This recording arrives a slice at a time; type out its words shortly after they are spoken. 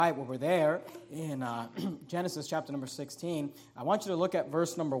Right, well, we're there in Genesis chapter number 16. I want you to look at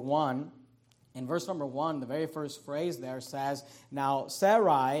verse number 1. In verse number 1, the very first phrase there says, "Now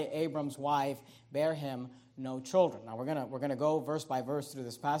Sarai, Abram's wife, bare him no children." Now we're gonna go verse by verse through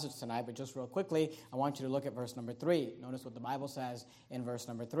this passage tonight, but just real quickly, I want you to look at verse number 3. Notice what the Bible says in verse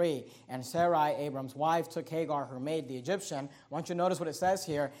number 3. "And Sarai, Abram's wife, took Hagar, her maid, the Egyptian." I want you to notice what it says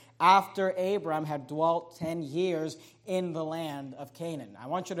here. "After Abram had dwelt 10 years in the land of Canaan." I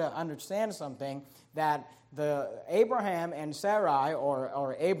want you to understand something, that the Abraham and Sarai,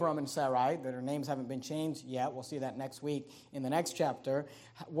 or Abram and Sarai, their names haven't been changed yet, we'll see that next week in the next chapter,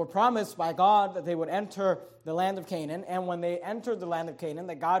 were promised by God that they would enter the land of Canaan, and when they entered the land of Canaan,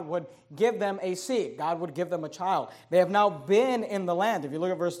 that God would give them a seed. God would give them a child. They have now been in the land. If you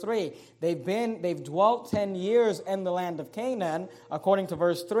look at verse 3, they've dwelt 10 years in the land of Canaan, according to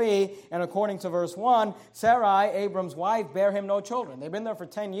verse 3, and according to verse 1, Sarai, Abram's wife, bare him no children. They've been there for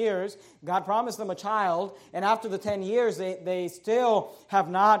 10 years. God promised them a child, and after the 10 years, they still have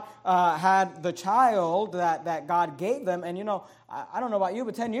not had the child that God gave them. And I don't know about you,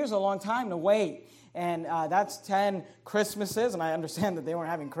 but 10 years is a long time to wait. And that's 10 Christmases, and I understand that they weren't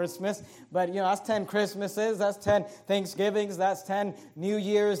having Christmas, but that's 10 Christmases, that's 10 Thanksgivings, that's 10 New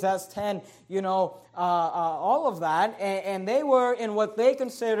Year's, that's 10, all of that. And they were in what they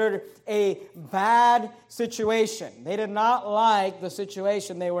considered a bad situation. They did not like the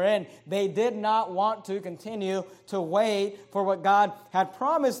situation they were in. They did not want to continue to wait for what God had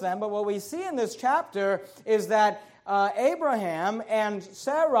promised them. But what we see in this chapter is that Abraham and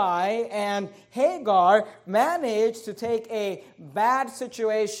Sarai and Hagar managed to take a bad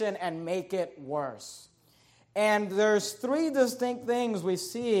situation and make it worse. And there's 3 distinct things we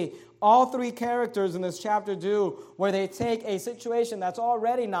see all 3 characters in this chapter do, where they take a situation that's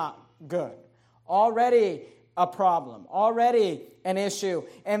already not good, already a problem, already an issue,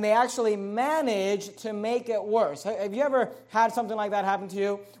 and they actually manage to make it worse. Have you ever had something like that happen to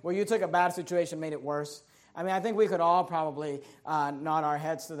you, where you took a bad situation and made it worse? I mean, I think we could all probably nod our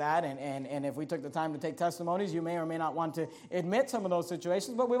heads to that, and if we took the time to take testimonies, you may or may not want to admit some of those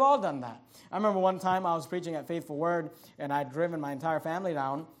situations, but we've all done that. I remember one time I was preaching at Faithful Word, and I'd driven my entire family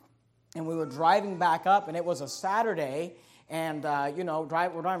down, and we were driving back up, and it was a Saturday, and, we're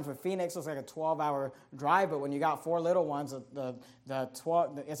driving from Phoenix. It's like a 12-hour drive, but when you got 4 little ones,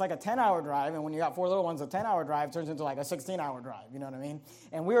 it's like a 10-hour drive, and when you got 4 little ones, a 10-hour drive turns into like a 16-hour drive, you know what I mean?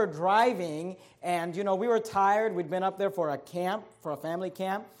 And we were driving, and, we were tired. We'd been up there for a family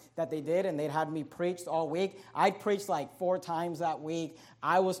camp that they did, and they'd had me preach all week. I'd preached like 4 times that week.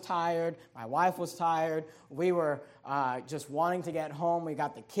 I was tired. My wife was tired. We were just wanting to get home. We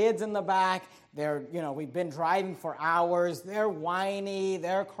got the kids in the back. We've been driving for hours. They're whiny.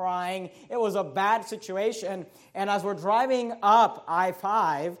 They're crying. It was a bad situation. And as we're driving up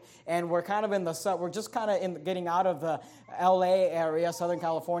I-5, and we're kind of getting out of the L.A. area, Southern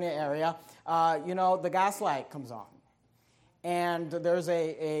California area, the gas light comes on. And there's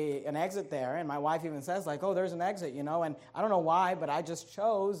an exit there, and my wife even says, like, "Oh, there's an exit, and I don't know why, but I just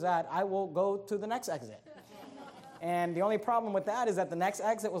chose that I will go to the next exit." And the only problem with that is that the next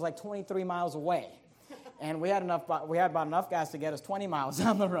exit was like 23 miles away. And we had about enough gas to get us 20 miles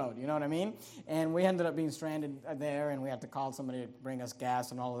down the road, you know what I mean? And we ended up being stranded there, and we had to call somebody to bring us gas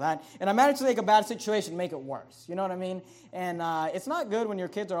and all of that. And I managed to take a bad situation and make it worse, you know what I mean? And it's not good when your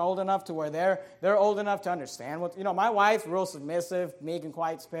kids are old enough to where they're old enough to understand what, my wife's real submissive, meek and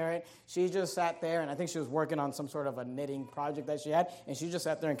quiet spirit. She just sat there, and I think she was working on some sort of a knitting project that she had, and she just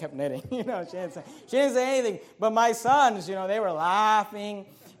sat there and kept knitting, she didn't say anything. But my sons, they were laughing,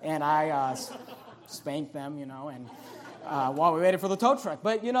 and I spanked them, and while we waited for the tow truck.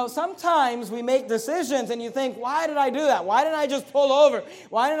 But, sometimes we make decisions and you think, why did I do that? Why didn't I just pull over?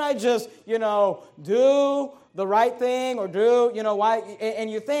 Why didn't I just, do the right thing or why?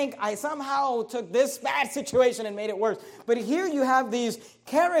 And you think, I somehow took this bad situation and made it worse. But here you have these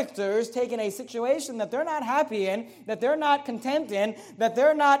characters taking a situation that they're not happy in, that they're not content in, that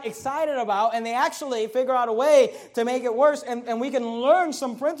they're not excited about, and they actually figure out a way to make it worse. And we can learn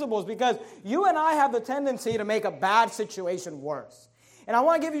some principles, because you and I have the tendency to make a bad situation worse. And I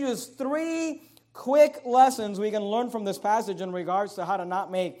want to give you just 3 quick lessons we can learn from this passage in regards to how to not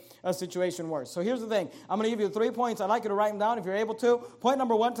make a situation worse. So here's the thing. I'm going to give you 3 points. I'd like you to write them down if you're able to. Point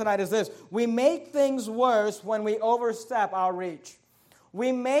number 1 tonight is this. We make things worse when we overstep our reach.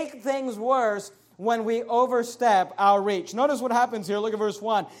 We make things worse when we overstep our reach. Notice what happens here. Look at verse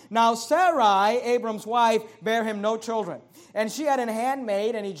 1. "Now Sarai, Abram's wife, bare him no children. And she had an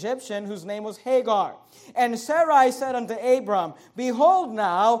handmaid, an Egyptian, whose name was Hagar. And Sarai said unto Abram, Behold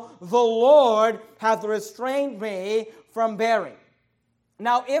now, the Lord hath restrained me from bearing.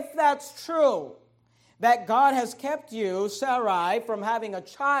 Now, if that's true, that God has kept you, Sarai, from having a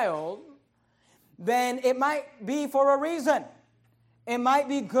child, then it might be for a reason. It might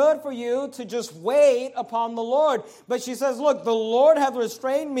be good for you to just wait upon the Lord. But she says, look, the Lord hath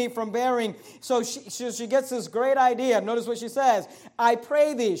restrained me from bearing. So she gets this great idea. Notice what she says. I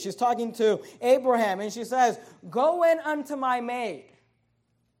pray thee. She's talking to Abraham. And she says, go in unto my maid.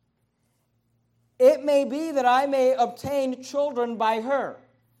 It may be that I may obtain children by her.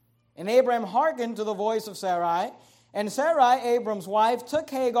 And Abraham hearkened to the voice of Sarai. And Sarai, Abram's wife, took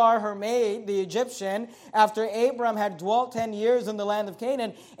Hagar, her maid, the Egyptian, after Abram had dwelt 10 years in the land of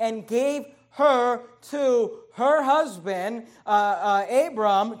Canaan, and gave her to her husband,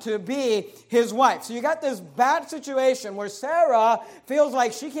 Abram, to be his wife. So you got this bad situation where Sarah feels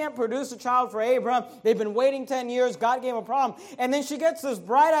like she can't produce a child for Abram. They've been waiting 10 years. God gave him a problem. And then she gets this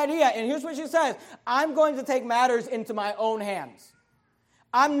bright idea. And here's what she says. I'm going to take matters into my own hands.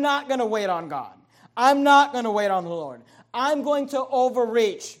 I'm not going to wait on God. I'm not going to wait on the Lord. I'm going to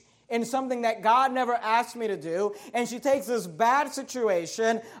overreach in something that God never asked me to do. And she takes this bad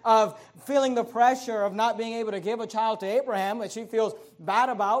situation of feeling the pressure of not being able to give a child to Abraham that she feels bad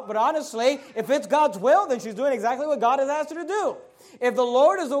about. But honestly, if it's God's will, then she's doing exactly what God has asked her to do. If the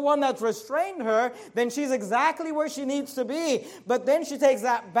Lord is the one that's restrained her, then she's exactly where she needs to be. But then she takes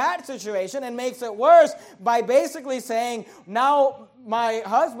that bad situation and makes it worse by basically saying, now my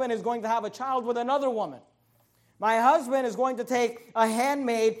husband is going to have a child with another woman. My husband is going to take a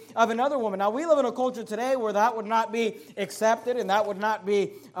handmaid of another woman. Now, we live in a culture today where that would not be accepted and that would not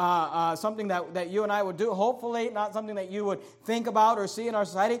be something that you and I would do. Hopefully, not something that you would think about or see in our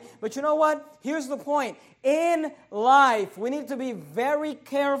society. But you know what? Here's the point. In life, we need to be very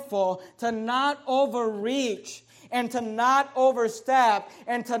careful to not overreach and to not overstep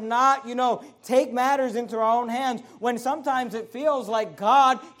and to not, take matters into our own hands when sometimes it feels like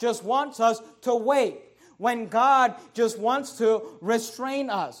God just wants us to wait. When God just wants to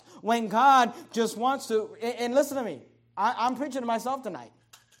restrain us. When God just wants to, and listen to me, I'm preaching to myself tonight.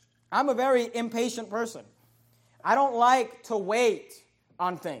 I'm a very impatient person. I don't like to wait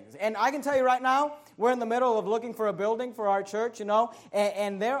on things. And I can tell you right now, we're in the middle of looking for a building for our church,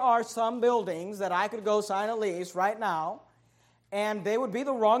 and there are some buildings that I could go sign a lease right now, and they would be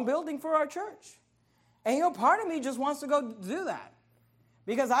the wrong building for our church. And part of me just wants to go do that.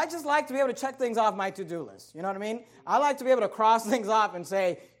 Because I just like to be able to check things off my to-do list. You know what I mean? I like to be able to cross things off and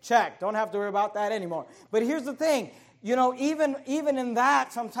say, check, don't have to worry about that anymore. But here's the thing. Even in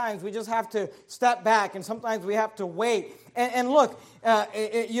that, sometimes we just have to step back, and sometimes we have to wait. And look,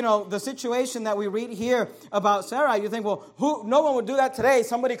 the situation that we read here about Sarah, you think, well, no one would do that today.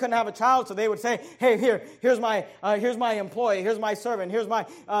 Somebody couldn't have a child, so they would say, hey, here's my employee, here's my servant, here's my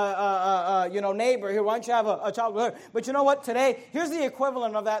neighbor. Here, why don't you have a child with her? But you know what? Today, here's the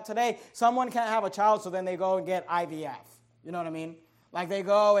equivalent of that today. Someone can't have a child, so then they go and get IVF. You know what I mean? Like they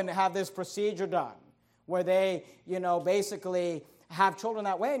go and have this procedure done, where they, basically have children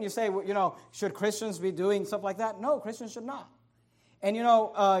that way. And you say, should Christians be doing stuff like that? No, Christians should not. And,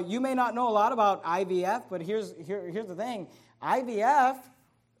 you may not know a lot about IVF, but here's the thing. IVF,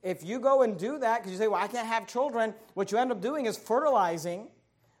 if you go and do that, because you say, well, I can't have children, what you end up doing is fertilizing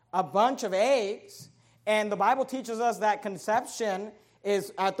a bunch of eggs. And the Bible teaches us that conception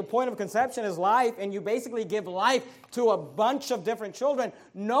is, at the point of conception, is life, and you basically give life to a bunch of different children,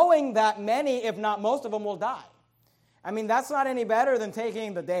 knowing that many, if not most of them, will die. I mean, that's not any better than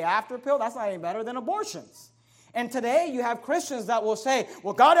taking the day after pill. That's not any better than abortions. And today you have Christians that will say,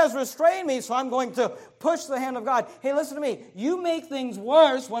 well, God has restrained me, so I'm going to push the hand of God. Hey, listen to me. You make things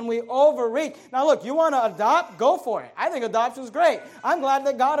worse when we overreach. Now, look, you want to adopt? Go for it. I think adoption is great. I'm glad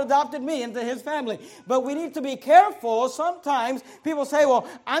that God adopted me into his family. But we need to be careful. Sometimes people say, well,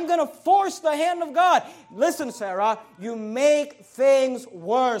 I'm going to force the hand of God. Listen, Sarah, you make things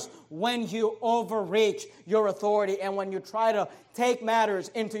worse when you overreach your authority and when you try to take matters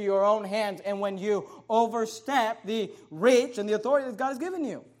into your own hands and when you overstep the reach and the authority that God has given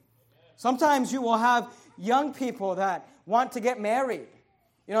you. Sometimes you will have young people that want to get married.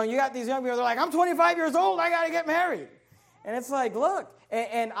 You got these young people, they're like, I'm 25 years old, I got to get married. And it's like, look,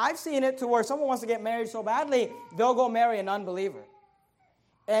 and I've seen it to where someone wants to get married so badly, they'll go marry an unbeliever.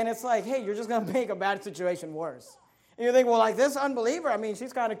 And it's like, hey, you're just going to make a bad situation worse. And you think, well, like this unbeliever, I mean,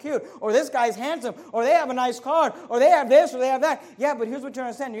 she's kind of cute. Or this guy's handsome. Or they have a nice car. Or they have this or they have that. Yeah, but here's what you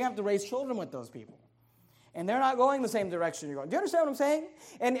understand. You have to raise children with those people. And they're not going the same direction you're going. Do you understand what I'm saying?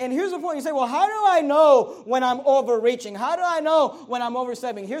 And here's the point. You say, well, how do I know when I'm overreaching? How do I know when I'm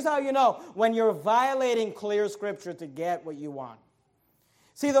overstepping? Here's how you know. When you're violating clear Scripture to get what you want.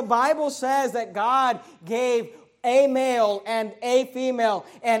 See, the Bible says that God gave a male and a female,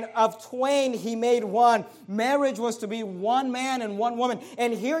 and of twain he made one. Marriage was to be one man and one woman.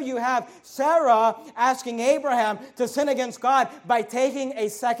 And here you have Sarah asking Abraham to sin against God by taking a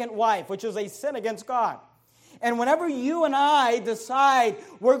second wife, which is a sin against God. And whenever you and I decide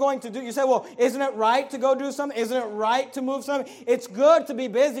we're going to do, you say, well, isn't it right to go do something? Isn't it right to move something? It's good to be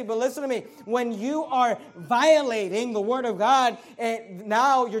busy, but listen to me. When you are violating the Word of God,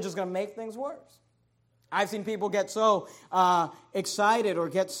 now you're just going to make things worse. I've seen people get so excited or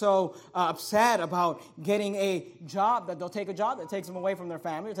get so upset about getting a job that they'll take a job that takes them away from their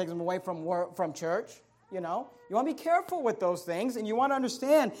family, takes them away from work, from church. You know, you want to be careful with those things, and you want to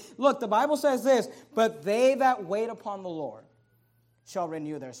understand, look, the Bible says this, but they that wait upon the Lord shall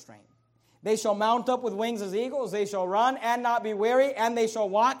renew their strength. They shall mount up with wings as eagles, they shall run and not be weary, and they shall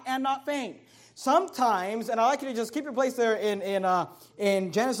walk and not faint. Sometimes, and I'd like you to just keep your place there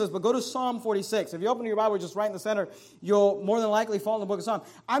in Genesis, but go to Psalm 46. If you open your Bible just right in the center, you'll more than likely fall in the book of Psalms.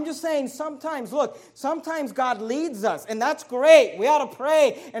 I'm just saying sometimes, look, sometimes God leads us, and that's great. We ought to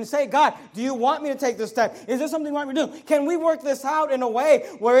pray and say, God, do you want me to take this step? Is this something you want me to do? Can we work this out in a way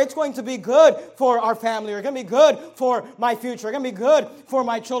where it's going to be good for our family, or it's going to be good for my future, it's going to be good for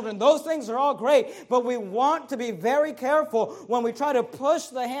my children? Those things are all great, but we want to be very careful when we try to push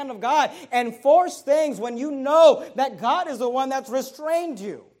the hand of God and force things when you know that God is the one that's restrained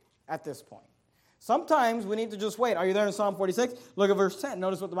you at this point. Sometimes we need to just wait. Are you there in Psalm 46? Look at verse 10.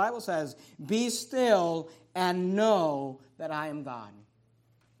 Notice what the Bible says. Be still and know that I am God.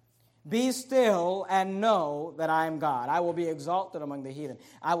 Be still and know that I am God. I will be exalted among the heathen.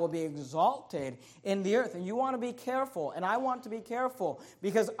 I will be exalted in the earth. And you want to be careful, and I want to be careful,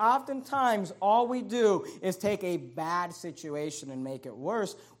 because oftentimes all we do is take a bad situation and make it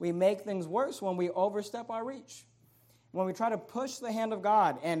worse. We make things worse when we overstep our reach. When we try to push the hand of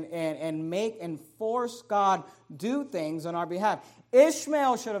God and make and force God do things on our behalf.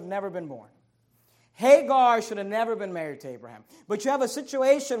 Ishmael should have never been born. Hagar should have never been married to Abraham. But you have a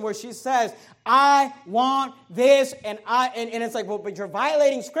situation where she says, I want this, and it's like, well, but you're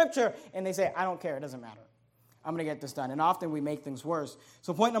violating Scripture. And they say, I don't care, it doesn't matter. I'm going to get this done. And often we make things worse.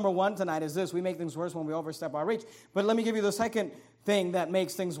 So point number one tonight is this. We make things worse when we overstep our reach. But let me give you the second thing that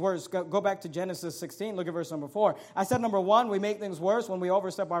makes things worse. Go back to Genesis 16. Look at verse number 4. I said number one, we make things worse when we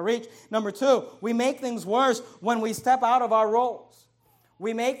overstep our reach. Number two, we make things worse when we step out of our roles.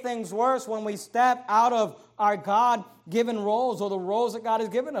 We make things worse when we step out of our God-given roles, or the roles that God has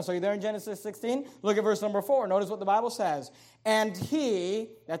given us. Are you there in Genesis 16? Look at verse number 4. Notice what the Bible says. And he,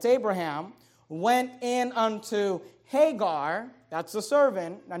 that's Abraham, went in unto Hagar, that's the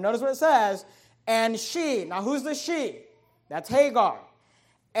servant. Now notice what it says. And she, now who's the she? That's Hagar.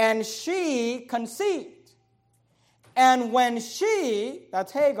 And she conceived. And when she,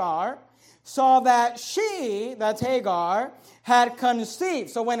 that's Hagar, saw that she, that's Hagar, had conceived.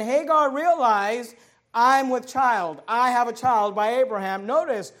 So when Hagar realized, I'm with child, I have a child by Abraham,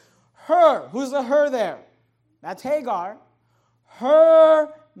 notice her, who's the her there? That's Hagar. Her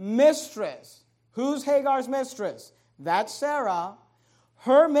mistress. Who's Hagar's mistress? That's Sarah.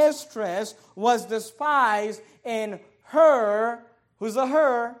 Her mistress was despised in her, who's the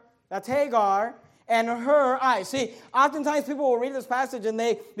her? That's Hagar. And her eyes. See, oftentimes people will read this passage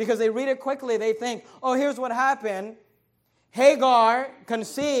and because they read it quickly, they think, oh, here's what happened. Hagar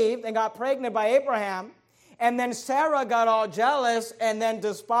conceived and got pregnant by Abraham, and then Sarah got all jealous and then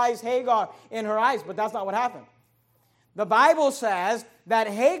despised Hagar in her eyes. But that's not what happened. The Bible says that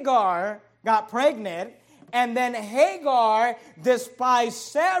Hagar got pregnant, and then Hagar despised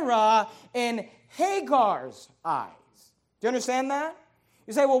Sarah in Hagar's eyes. Do you understand that?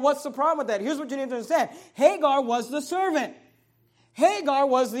 You say, well, what's the problem with that? Here's what you need to understand. Hagar was the servant. Hagar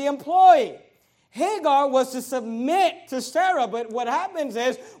was the employee. Hagar was to submit to Sarah. But what happens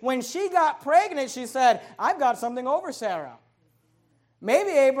is, when she got pregnant, she said, I've got something over Sarah.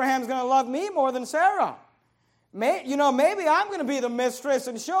 Maybe Abraham's going to love me more than Sarah. Maybe I'm going to be the mistress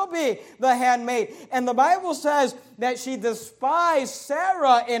and she'll be the handmaid. And the Bible says that she despised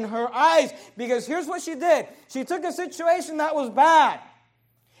Sarah in her eyes, because here's what she did. She took a situation that was bad,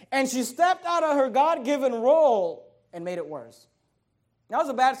 and she stepped out of her God-given role and made it worse. That was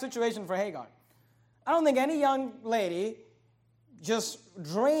a bad situation for Hagar. I don't think any young lady just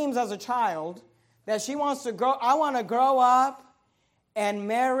dreams as a child that she wants to I want to grow up and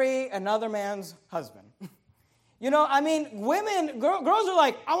marry another man's husband. Girls are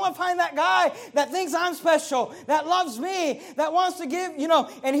like, I want to find that guy that thinks I'm special, that loves me, that wants to give,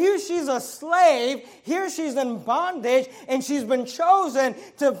 and here she's a slave, here she's in bondage, and she's been chosen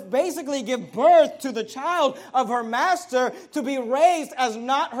to basically give birth to the child of her master to be raised as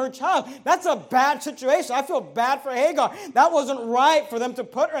not her child. That's a bad situation. I feel bad for Hagar. That wasn't right for them to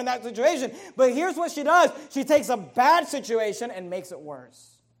put her in that situation. But here's what she does. She takes a bad situation and makes it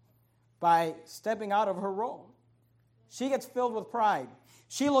worse by stepping out of her role. She gets filled with pride.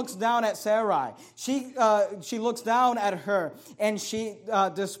 She looks down at Sarai. She looks down at her, and she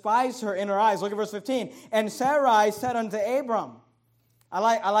despised her in her eyes. Look at verse 15. And Sarai said unto Abram,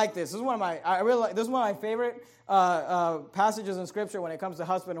 I like this. This is one of my favorite passages in Scripture when it comes to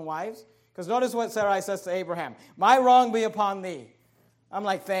husband and wives. Because notice what Sarai says to Abraham. My wrong be upon thee. I'm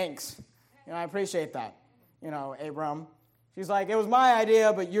like, thanks. I appreciate that. Abram. She's like, it was my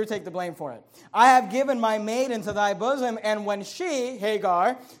idea, but you take the blame for it. I have given my maid into thy bosom, and when she,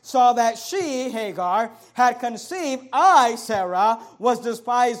 Hagar, saw that she, Hagar, had conceived, I, Sarah, was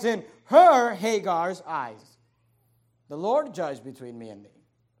despised in her, Hagar's, eyes. The Lord judged between me and thee.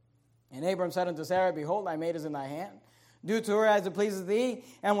 And Abram said unto Sarah, behold, thy maid is in thy hand. Do to her as it pleases thee.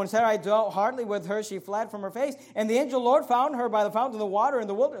 And when Sarai dwelt hardly with her, she fled from her face. And the angel Lord found her by the fountain of the water in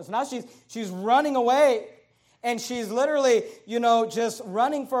the wilderness. Now she's running away. And she's literally, just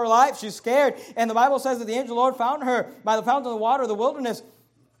running for her life. She's scared. And the Bible says that the angel Lord found her by the fountain of the water of the wilderness,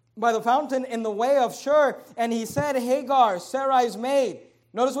 by the fountain in the way of Shur. And he said, Hagar, Sarai's maid.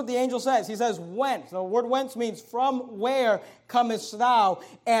 Notice what the angel says. He says, whence. The word whence means from where comest thou?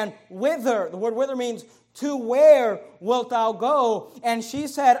 And whither. The word whither means to where wilt thou go? And she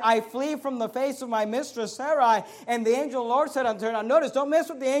said, I flee from the face of my mistress Sarai. And the angel Lord said unto her, now notice, don't miss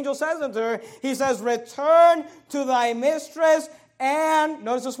what the angel says unto her. He says, return to thy mistress and,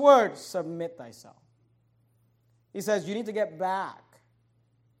 notice this word, submit thyself. He says, you need to get back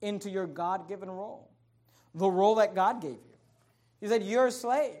into your God-given role, the role that God gave you. He said, you're a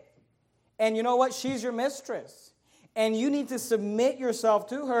slave. And you know what? She's your mistress. And you need to submit yourself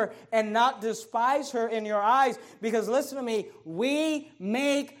to her and not despise her in your eyes. Because listen to me, we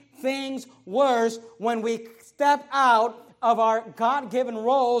make things worse when we step out of our God-given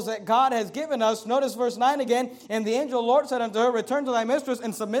roles that God has given us. Notice verse 9 again. And the angel Lord said unto her, return to thy mistress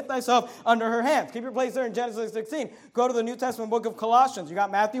and submit thyself under her hands. Keep your place there in Genesis 16. Go to the New Testament book of Colossians. You got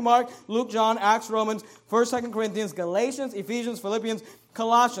Matthew, Mark, Luke, John, Acts, Romans, 1st, 2nd Corinthians, Galatians, Ephesians, Philippians,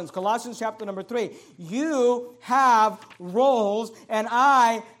 Colossians chapter number 3. You have roles and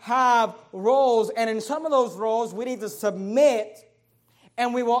I have roles. And in some of those roles, we need to submit.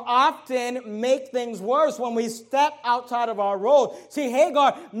 And we will often make things worse when we step outside of our role. See,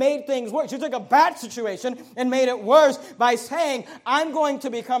 Hagar made things worse. She took a bad situation and made it worse by saying, I'm going to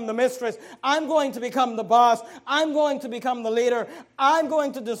become the mistress. I'm going to become the boss. I'm going to become the leader. I'm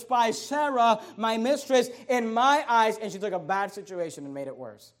going to despise Sarah, my mistress, in my eyes. And she took a bad situation and made it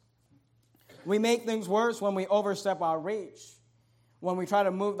worse. We make things worse when we overstep our reach, when we try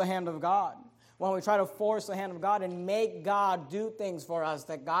to move the hand of God, when we try to force the hand of God and make God do things for us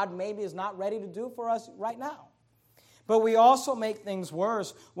that God maybe is not ready to do for us right now. But we also make things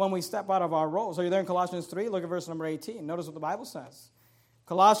worse when we step out of our roles. Are you there in Colossians 3? Look at verse number 18. Notice what the Bible says.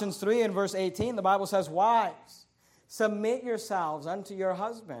 Colossians 3 and verse 18, the Bible says, wives, submit yourselves unto your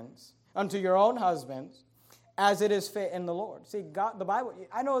husbands, unto your own husbands, as it is fit in the Lord. See, God, the Bible,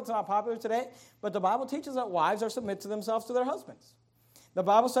 I know it's not popular today, but the Bible teaches that wives are submit to themselves to their husbands. The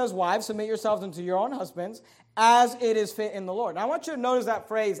Bible says, wives, submit yourselves unto your own husbands as it is fit in the Lord. Now, I want you to notice that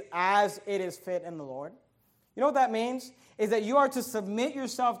phrase, as it is fit in the Lord. You know what that means? Is that you are to submit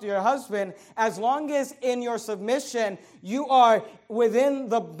yourself to your husband as long as in your submission you are within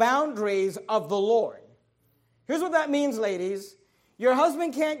the boundaries of the Lord. Here's what that means, ladies. Your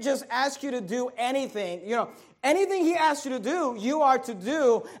husband can't just ask you to do anything. Anything he asks you to do, you are to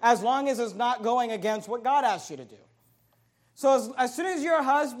do as long as it's not going against what God asks you to do. So as soon as your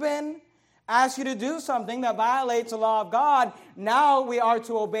husband asks you to do something that violates the law of God, now we are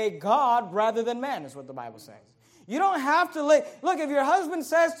to obey God rather than men, is what the Bible says. You don't have to look, if your husband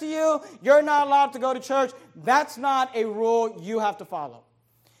says to you, you're not allowed to go to church, that's not a rule you have to follow.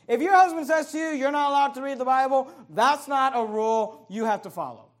 If your husband says to you, you're not allowed to read the Bible, that's not a rule you have to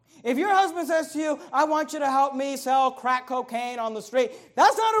follow. If your husband says to you, I want you to help me sell crack cocaine on the street,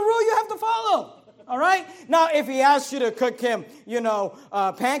 that's not a rule you have to follow. All right? Now, if he asks you to cook him,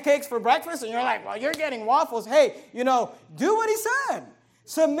 pancakes for breakfast, and you're like, well, you're getting waffles. Hey, do what he said.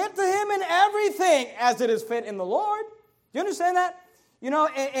 Submit to him in everything as it is fit in the Lord. Do you understand that?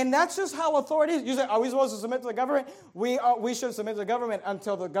 And that's just how authority is. You say, are we supposed to submit to the government? We should submit to the government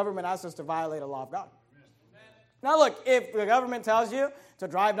until the government asks us to violate a law of God. Now look, if the government tells you to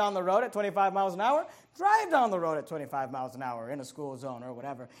drive down the road at 25 miles an hour, drive down the road at 25 miles an hour in a school zone or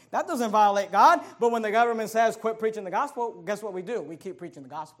whatever. That doesn't violate God. But when the government says quit preaching the gospel, guess what we do? We keep preaching the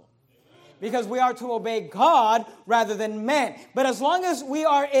gospel. Because we are to obey God rather than men. But as long as we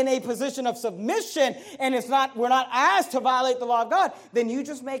are in a position of submission and we're not asked to violate the law of God, then you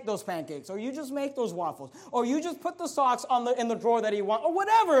just make those pancakes, or you just make those waffles, or you just put the socks in the drawer that he wants, or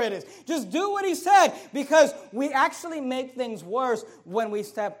whatever it is. Just do what he said, because we actually make things worse when we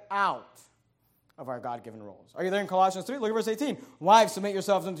step out of our God-given roles. Are you there in Colossians 3? Look at verse 18. Wives, submit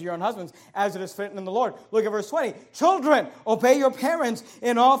yourselves unto your own husbands, as it is fitting in the Lord. Look at verse 20. Children, obey your parents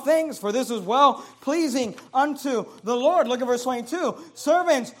in all things, for this is well-pleasing unto the Lord. Look at verse 22.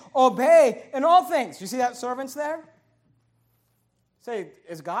 Servants, obey in all things. You see that servants there? Say,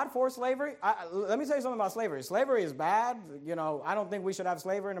 is God for slavery? Let me tell you something about slavery. Slavery is bad. You know, I don't think we should have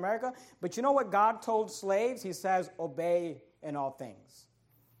slavery in America. But you know what God told slaves? He says, obey in all things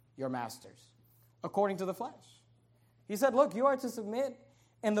your masters, according to the flesh. He said, look, you are to submit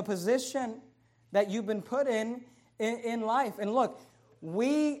in the position that you've been put in life. And look,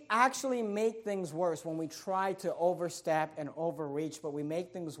 we actually make things worse when we try to overstep and overreach, but we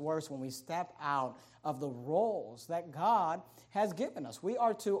make things worse when we step out of the roles that God has given us. We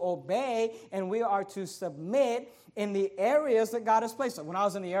are to obey and we are to submit in the areas that God has placed us. When I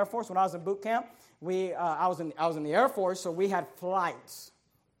was in the Air Force, when I was in boot camp, I was in the Air Force, so we had flights.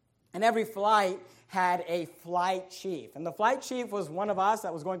 And every flight had a flight chief. And the flight chief was one of us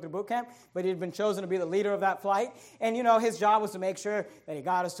that was going through boot camp, but he had been chosen to be the leader of that flight. And, you know, his job was to make sure that he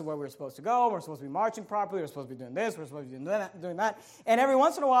got us to where we were supposed to go. We're supposed to be marching properly. We're supposed to be doing this. We're supposed to be doing that. And every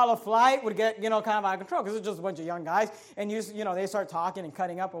once in a while, a flight would get, kind of out of control, because it's just a bunch of young guys. And, they start talking and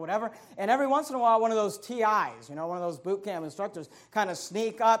cutting up or whatever. And every once in a while, one of those TIs, one of those boot camp instructors, kind of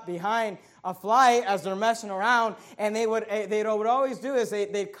sneak up behind a flight as they're messing around, and they would always do is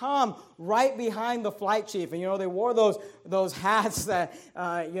they'd come right behind the flight chief, and they wore those hats that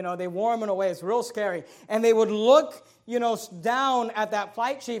they wore them in a way it's real scary, and they would look down at that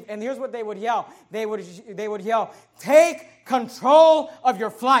flight chief, and here's what they would yell. They would yell, "Take control of your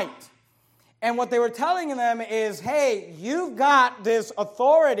flight." And what they were telling them is, hey, you've got this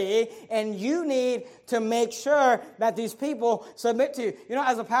authority, and you need to make sure that these people submit to you.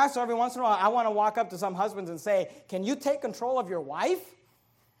 As a pastor, every once in a while, I want to walk up to some husbands and say, can you take control of your wife?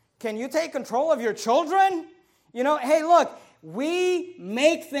 Can you take control of your children? Hey, look, we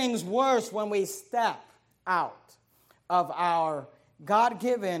make things worse when we step out of our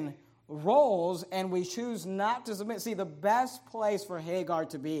God-given roles and we choose not to submit. See, the best place for Hagar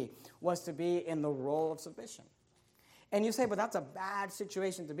to be was to be in the role of submission. And you say, but that's a bad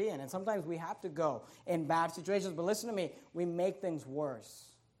situation to be in. And sometimes we have to go in bad situations. But listen to me, we make things worse.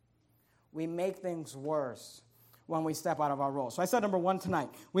 We make things worse when we step out of our role. So I said number one tonight,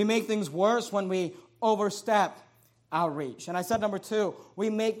 we make things worse when we overstep our reach. And I said number two, we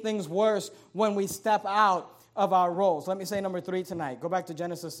make things worse when we step out of our roles. Let me say number three tonight. Go back to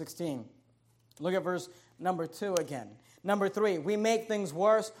Genesis 16. Look at verse number 2 again. Number 3, we make things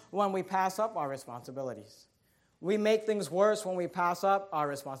worse when we pass up our responsibilities. We make things worse when we pass up our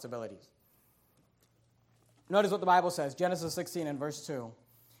responsibilities. Notice what the Bible says, Genesis 16 and verse 2.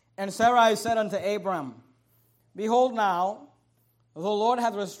 And Sarai said unto Abram, Behold now, the Lord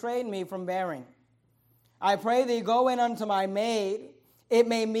hath restrained me from bearing. I pray thee, go in unto my maid. It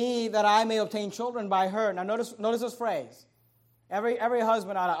may be that I may obtain children by her. Now notice this phrase. Every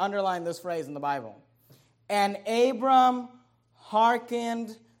husband ought to underline this phrase in the Bible. And Abram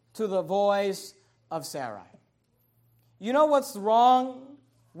hearkened to the voice of Sarai. You know what's wrong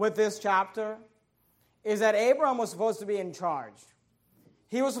with this chapter? Is that Abram was supposed to be in charge.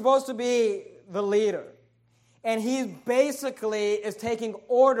 He was supposed to be the leader. And he basically is taking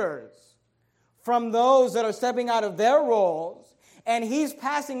orders from those that are stepping out of their roles. And he's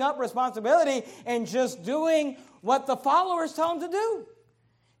passing up responsibility and just doing what the followers tell him to do.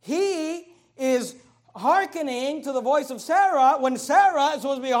 He is hearkening to the voice of Sarah when Sarah is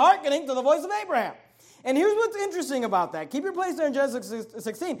supposed to be hearkening to the voice of Abraham. And here's what's interesting about that. Keep your place there in Genesis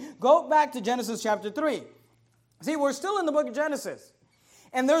 16. Go back to Genesis chapter 3. See, we're still in the book of Genesis.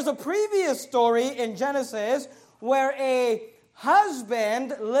 And there's a previous story in Genesis where a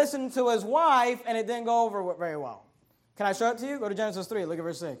husband listened to his wife and it didn't go over very well. Can I show it to you? Go to Genesis 3. Look at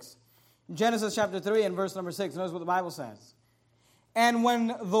verse 6. Genesis chapter 3 and verse number 6. Notice what the Bible says. And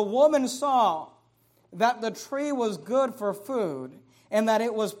when the woman saw that the tree was good for food, and that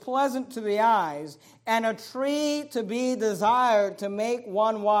it was pleasant to the eyes, and a tree to be desired to make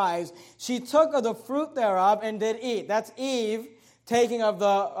one wise, she took of the fruit thereof and did eat. That's Eve taking of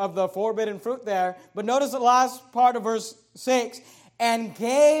the forbidden fruit there. But notice the last part of verse 6. And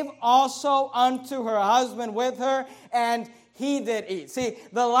gave also unto her husband with her, and he did eat. See,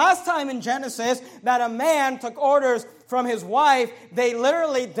 the last time in Genesis that a man took orders from his wife, they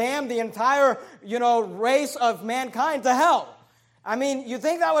literally damned the entire, race of mankind to hell. I mean, you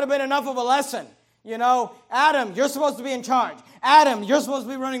think that would have been enough of a lesson? Adam, you're supposed to be in charge. Adam, you're supposed to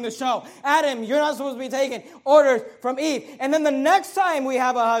be running the show. Adam, you're not supposed to be taking orders from Eve. And then the next time we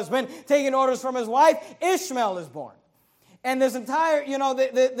have a husband taking orders from his wife, Ishmael is born. And this entire,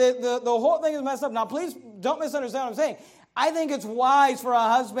 the whole thing is messed up. Now, please don't misunderstand what I'm saying. I think it's wise for a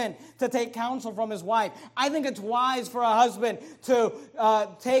husband to take counsel from his wife. I think it's wise for a husband to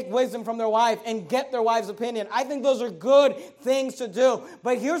take wisdom from their wife and get their wife's opinion. I think those are good things to do.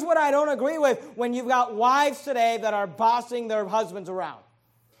 But here's what I don't agree with when you've got wives today that are bossing their husbands around.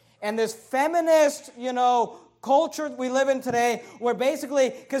 And this feminist, culture we live in today where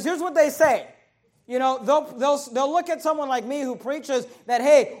basically, because here's what they say. They'll look at someone like me who preaches that,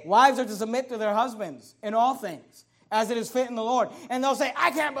 hey, wives are to submit to their husbands in all things, as it is fit in the Lord. And they'll say,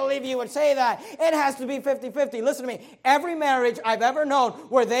 I can't believe you would say that. It has to be 50-50. Listen to me. Every marriage I've ever known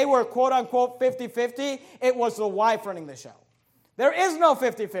where they were, quote unquote, 50-50, it was the wife running the show. There is no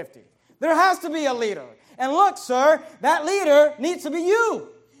 50-50. There has to be a leader. And look, sir, that leader needs to be you.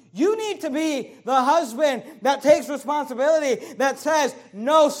 You need to be the husband that takes responsibility, that says,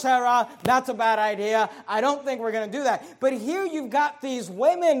 no, Sarah, that's a bad idea. I don't think we're going to do that. But here you've got these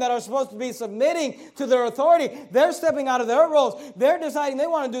women that are supposed to be submitting to their authority. They're stepping out of their roles. They're deciding they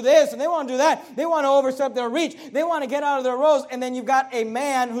want to do this and they want to do that. They want to overstep their reach. They want to get out of their roles. And then you've got a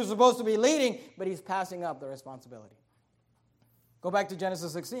man who's supposed to be leading, but he's passing up the responsibility. Go back to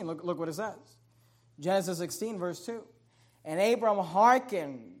Genesis 16. Look what it says. Genesis 16, verse 2. And Abram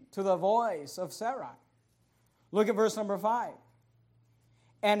hearkened to the voice of Sarai. Look at verse number 5.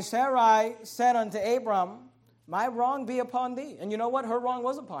 And Sarai said unto Abram, my wrong be upon thee. And you know what? Her wrong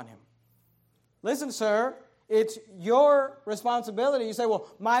was upon him. Listen, sir, it's your responsibility. You say, well,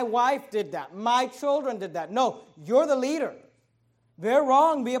 my wife did that. My children did that. No, you're the leader. Their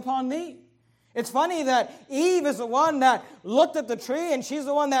wrong be upon thee. It's funny that Eve is the one that looked at the tree, and she's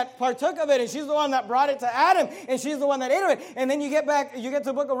the one that partook of it, and she's the one that brought it to Adam, and she's the one that ate of it. And then you get to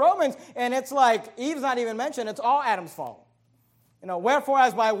the book of Romans, and it's like Eve's not even mentioned. It's all Adam's fault. Wherefore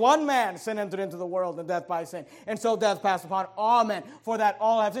as by one man sin entered into the world, and death by sin, and so death passed upon all men, for that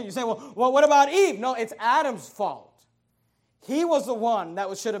all have sinned. You say, well, what about Eve? No, it's Adam's fault. He was the one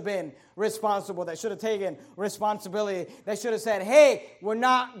that should have been responsible, that should have taken responsibility, that should have said, hey, we're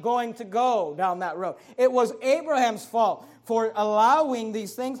not going to go down that road. It was Abraham's fault for allowing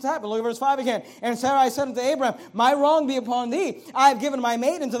these things to happen. Look at verse 5 again. And Sarai said unto Abraham, my wrong be upon thee. I have given my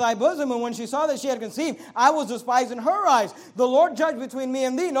maid into thy bosom, and when she saw that she had conceived, I was despised in her eyes. The Lord judged between me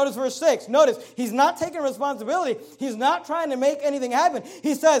and thee. Notice verse 6. Notice, he's not taking responsibility. He's not trying to make anything happen.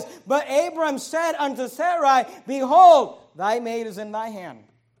 He says, but Abraham said unto Sarai, behold, thy maid is in thy hand.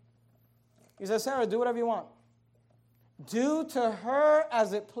 He says, Sarah, do whatever you want. Do to her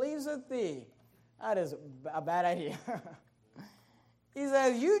as it pleaseth thee. That is a bad idea. He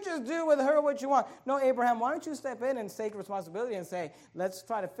says, you just do with her what you want. No, Abraham, why don't you step in and take responsibility and say, let's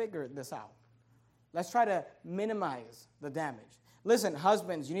try to figure this out. Let's try to minimize the damage. Listen,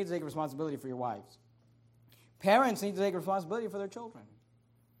 husbands, you need to take responsibility for your wives. Parents need to take responsibility for their children.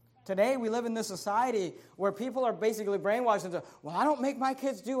 Today, we live in this society where people are basically brainwashed into, well, I don't make my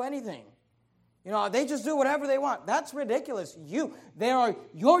kids do anything. They just do whatever they want. That's ridiculous. They are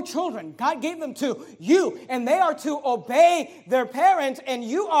your children. God gave them to you, and they are to obey their parents, and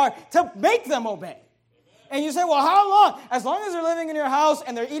you are to make them obey. And you say, well, how long? As long as they're living in your house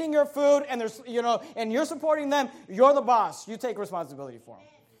and they're eating your food and and you're supporting them, you're the boss. You take responsibility for them.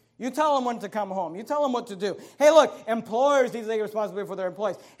 You tell them when to come home. You tell them what to do. Hey, look, employers need to take responsibility for their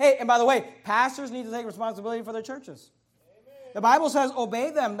employees. Hey, and by the way, pastors need to take responsibility for their churches. Amen. The Bible says, obey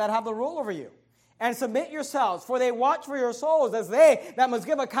them that have the rule over you. And submit yourselves, for they watch for your souls, as they that must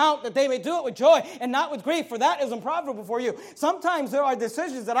give account, that they may do it with joy and not with grief, for that is unprofitable for you. Sometimes there are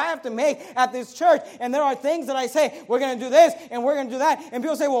decisions that I have to make at this church, and there are things that I say, we're going to do this, and we're going to do that. And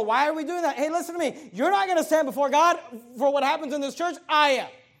people say, well, why are we doing that? Hey, listen to me. You're not going to stand before God for what happens in this church. I am.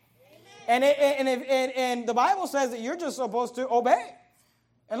 And the Bible says that you're just supposed to obey.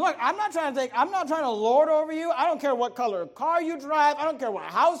 And look, I'm not trying to lord over you. I don't care what color car you drive. I don't care what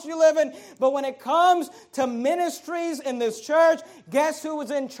house you live in. But when it comes to ministries in this church, guess who is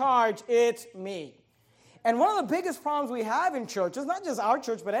in charge? It's me. And one of the biggest problems we have in churches, not just our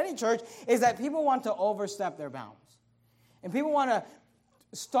church, but any church, is that people want to overstep their bounds. And people want to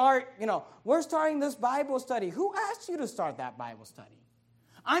we're starting this Bible study. Who asked you to start that Bible study?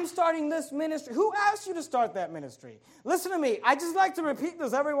 I'm starting this ministry. Who asked you to start that ministry? Listen to me. I just like to repeat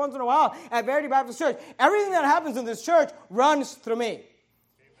this every once in a while at Verity Baptist Church. Everything that happens in this church runs through me.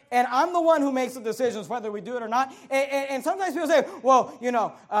 And I'm the one who makes the decisions whether we do it or not. And sometimes people say, well,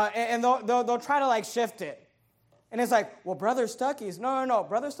 and they'll try to like shift it. And it's like, well, Brother Stuckey's. No.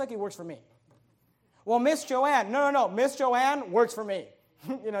 Brother Stuckey works for me. Well, Miss Joanne. No. Miss Joanne works for me.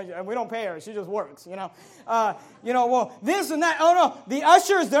 And we don't pay her. She just works, well, this and that. Oh, no. The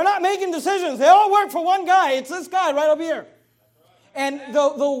ushers, they're not making decisions. They all work for one guy. It's this guy right up here. And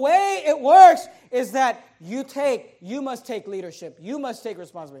the way it works is that you must take leadership. You must take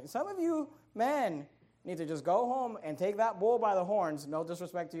responsibility. Some of you men need to just go home and take that bull by the horns, no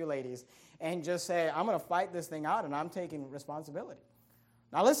disrespect to you ladies, and just say, I'm going to fight this thing out, and I'm taking responsibility.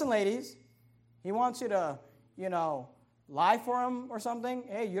 Now listen, ladies, he wants you to, lie for him or something.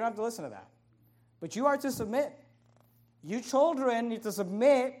 Hey, you don't have to listen to that. But you are to submit. You children need to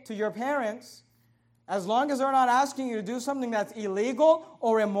submit to your parents as long as they're not asking you to do something that's illegal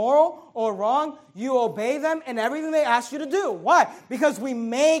or immoral or wrong. You obey them in everything they ask you to do. Why? Because we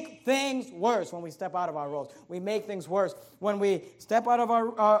make things worse when we step out of our roles. We make things worse when we step out of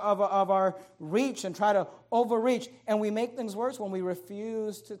our reach and try to overreach. And we make things worse when we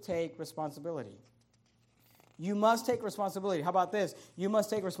refuse to take responsibility. You must take responsibility. How about this? You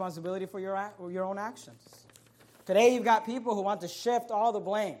must take responsibility for your own actions. Today you've got people who want to shift all the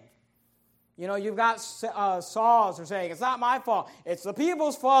blame. You've got Sauls who are saying, it's not my fault. It's the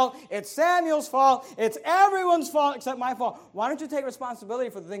people's fault. It's Samuel's fault. It's everyone's fault except my fault. Why don't you take responsibility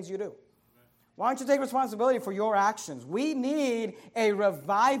for the things you do? Why don't you take responsibility for your actions? We need a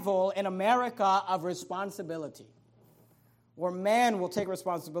revival in America of responsibility, where men will take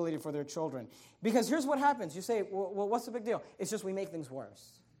responsibility for their children. Because here's what happens. You say, well, what's the big deal? It's just we make things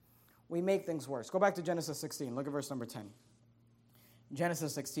worse. We make things worse. Go back to Genesis 16. Look at verse number 10.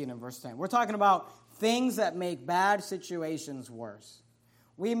 Genesis 16 and verse 10. We're talking about things that make bad situations worse.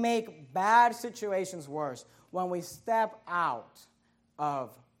 We make bad situations worse when we step out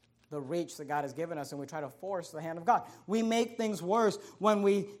of the reach that God has given us and we try to force the hand of God. We make things worse when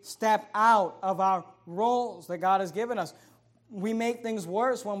we step out of our roles that God has given us. We make things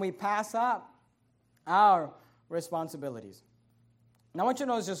worse when we pass up our responsibilities. Now, I want you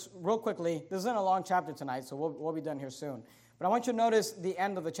to notice just real quickly, this isn't a long chapter tonight, so we'll be done here soon. But I want you to notice the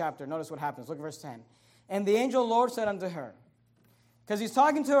end of the chapter. Notice what happens. Look at verse 10. And the angel Lord said unto her, because he's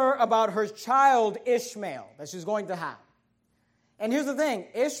talking to her about her child Ishmael that she's going to have. And here's the thing.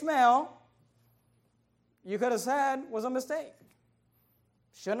 Ishmael, you could have said, was a mistake.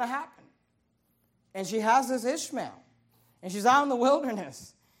 Shouldn't have happened. And she has this Ishmael. And she's out in the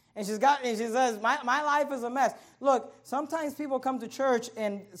wilderness. And she says, my life is a mess. Look, sometimes people come to church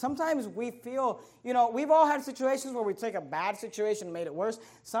and sometimes we feel, we've all had situations where we take a bad situation and made it worse.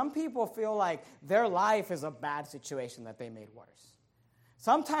 Some people feel like their life is a bad situation that they made worse.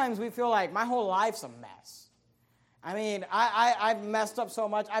 Sometimes we feel like my whole life's a mess. I mean, I've messed up so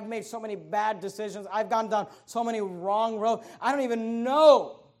much. I've made so many bad decisions. I've gone down so many wrong roads. I don't even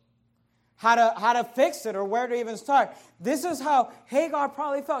know how to fix it or where to even start. This is how Hagar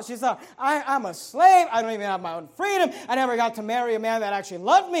probably felt. She thought, I'm a slave. I don't even have my own freedom. I never got to marry a man that actually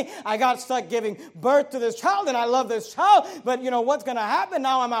loved me. I got stuck giving birth to this child, and I love this child. But, what's going to happen?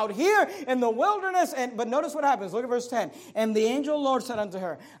 Now I'm out here in the wilderness. But notice what happens. Look at verse 10. And the angel Lord said unto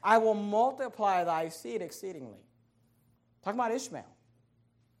her, I will multiply thy seed exceedingly. Talking about Ishmael.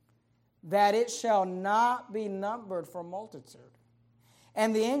 That it shall not be numbered for multitude.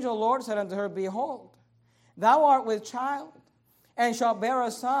 And the angel Lord said unto her, Behold, thou art with child, and shalt bear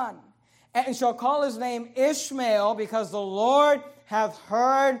a son, and shall call his name Ishmael, because the Lord hath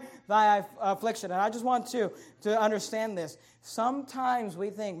heard thy affliction. And I just want to understand this. Sometimes we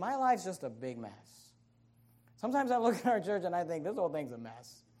think, my life's just a big mess. Sometimes I look at our church and I think, this whole thing's a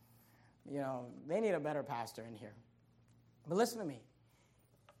mess. They need a better pastor in here. But listen to me.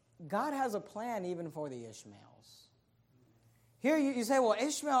 God has a plan even for the Ishmaels. Here you say, well,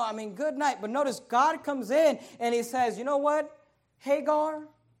 Ishmael, good night. But notice God comes in and he says, you know what, Hagar?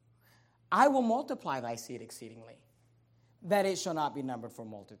 I will multiply thy seed exceedingly, that it shall not be numbered for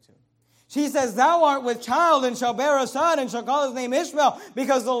multitude. She says, thou art with child and shall bear a son and shall call his name Ishmael,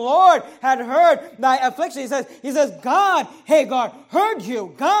 because the Lord had heard thy affliction. He says, God, Hagar, heard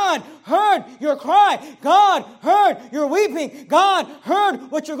you. God heard your cry. God heard your weeping. God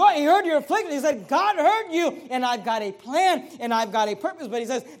heard what you're going. He heard your affliction. He said, God heard you, and I've got a plan, and I've got a purpose. But he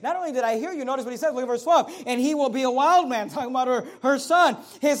says, not only did I hear you, notice what he says, look at verse 12, and he will be a wild man, talking about her son.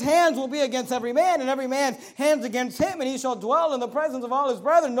 His hands will be against every man, and every man's hands against him, and he shall dwell in the presence of all his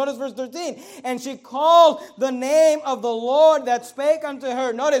brethren. Notice verse 13. And she called the name of the Lord that spake unto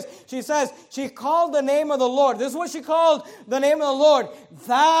her. Notice, she says, she called the name of the Lord. This is what she called the name of the Lord.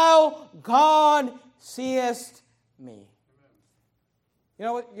 Thou, God, seest me. You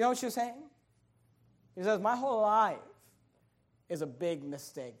know what she was saying? She says, my whole life is a big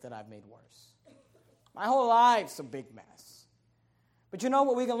mistake that I've made worse. My whole life's a big mess. But you know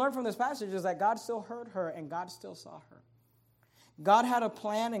what we can learn from this passage is that God still heard her and God still saw her. God had a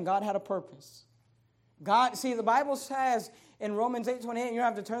plan and God had a purpose. The Bible says in Romans 8:28, you don't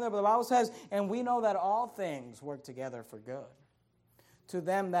have to turn there, but the Bible says, and we know that all things work together for good. To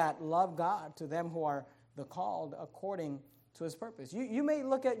them that love God, to them who are the called according to his purpose. You may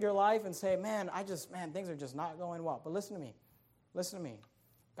look at your life and say, man, things are just not going well. But listen to me. Listen to me.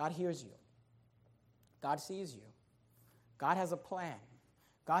 God hears you. God sees you. God has a plan.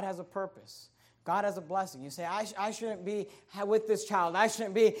 God has a purpose. God has a blessing. You say, I shouldn't be with this child. I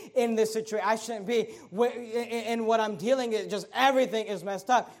shouldn't be in this situation. I shouldn't be in what I'm dealing with. Just everything is messed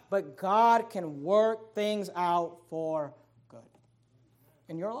up. But God can work things out for good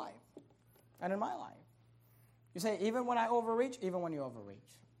in your life and in my life. You say, even when I overreach, even when you overreach.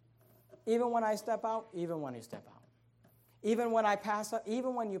 Even when I step out, even when you step out. Even when I pass up,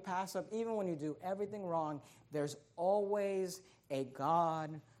 even when you pass up, even when you do everything wrong, there's always a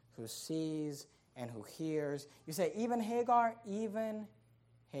God who sees and who hears. You say, even Hagar, even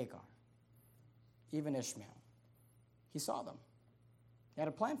Ishmael. He saw them. He had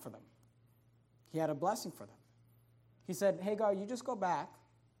a plan for them. He had a blessing for them. He said, Hagar, you just go back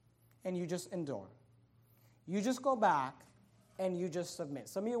and you just endure. You just go back and you just submit.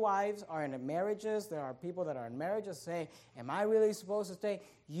 Some of you wives are in marriages. There are people that are in marriages say, am I really supposed to stay?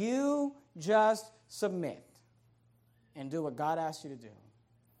 You just submit and do what God asks you to do.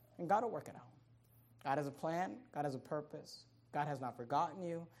 And God will work it out. God has a plan. God has a purpose. God has not forgotten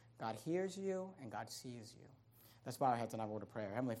you. God hears you, and God sees you. Let's bow our heads and have a word of prayer. Heavenly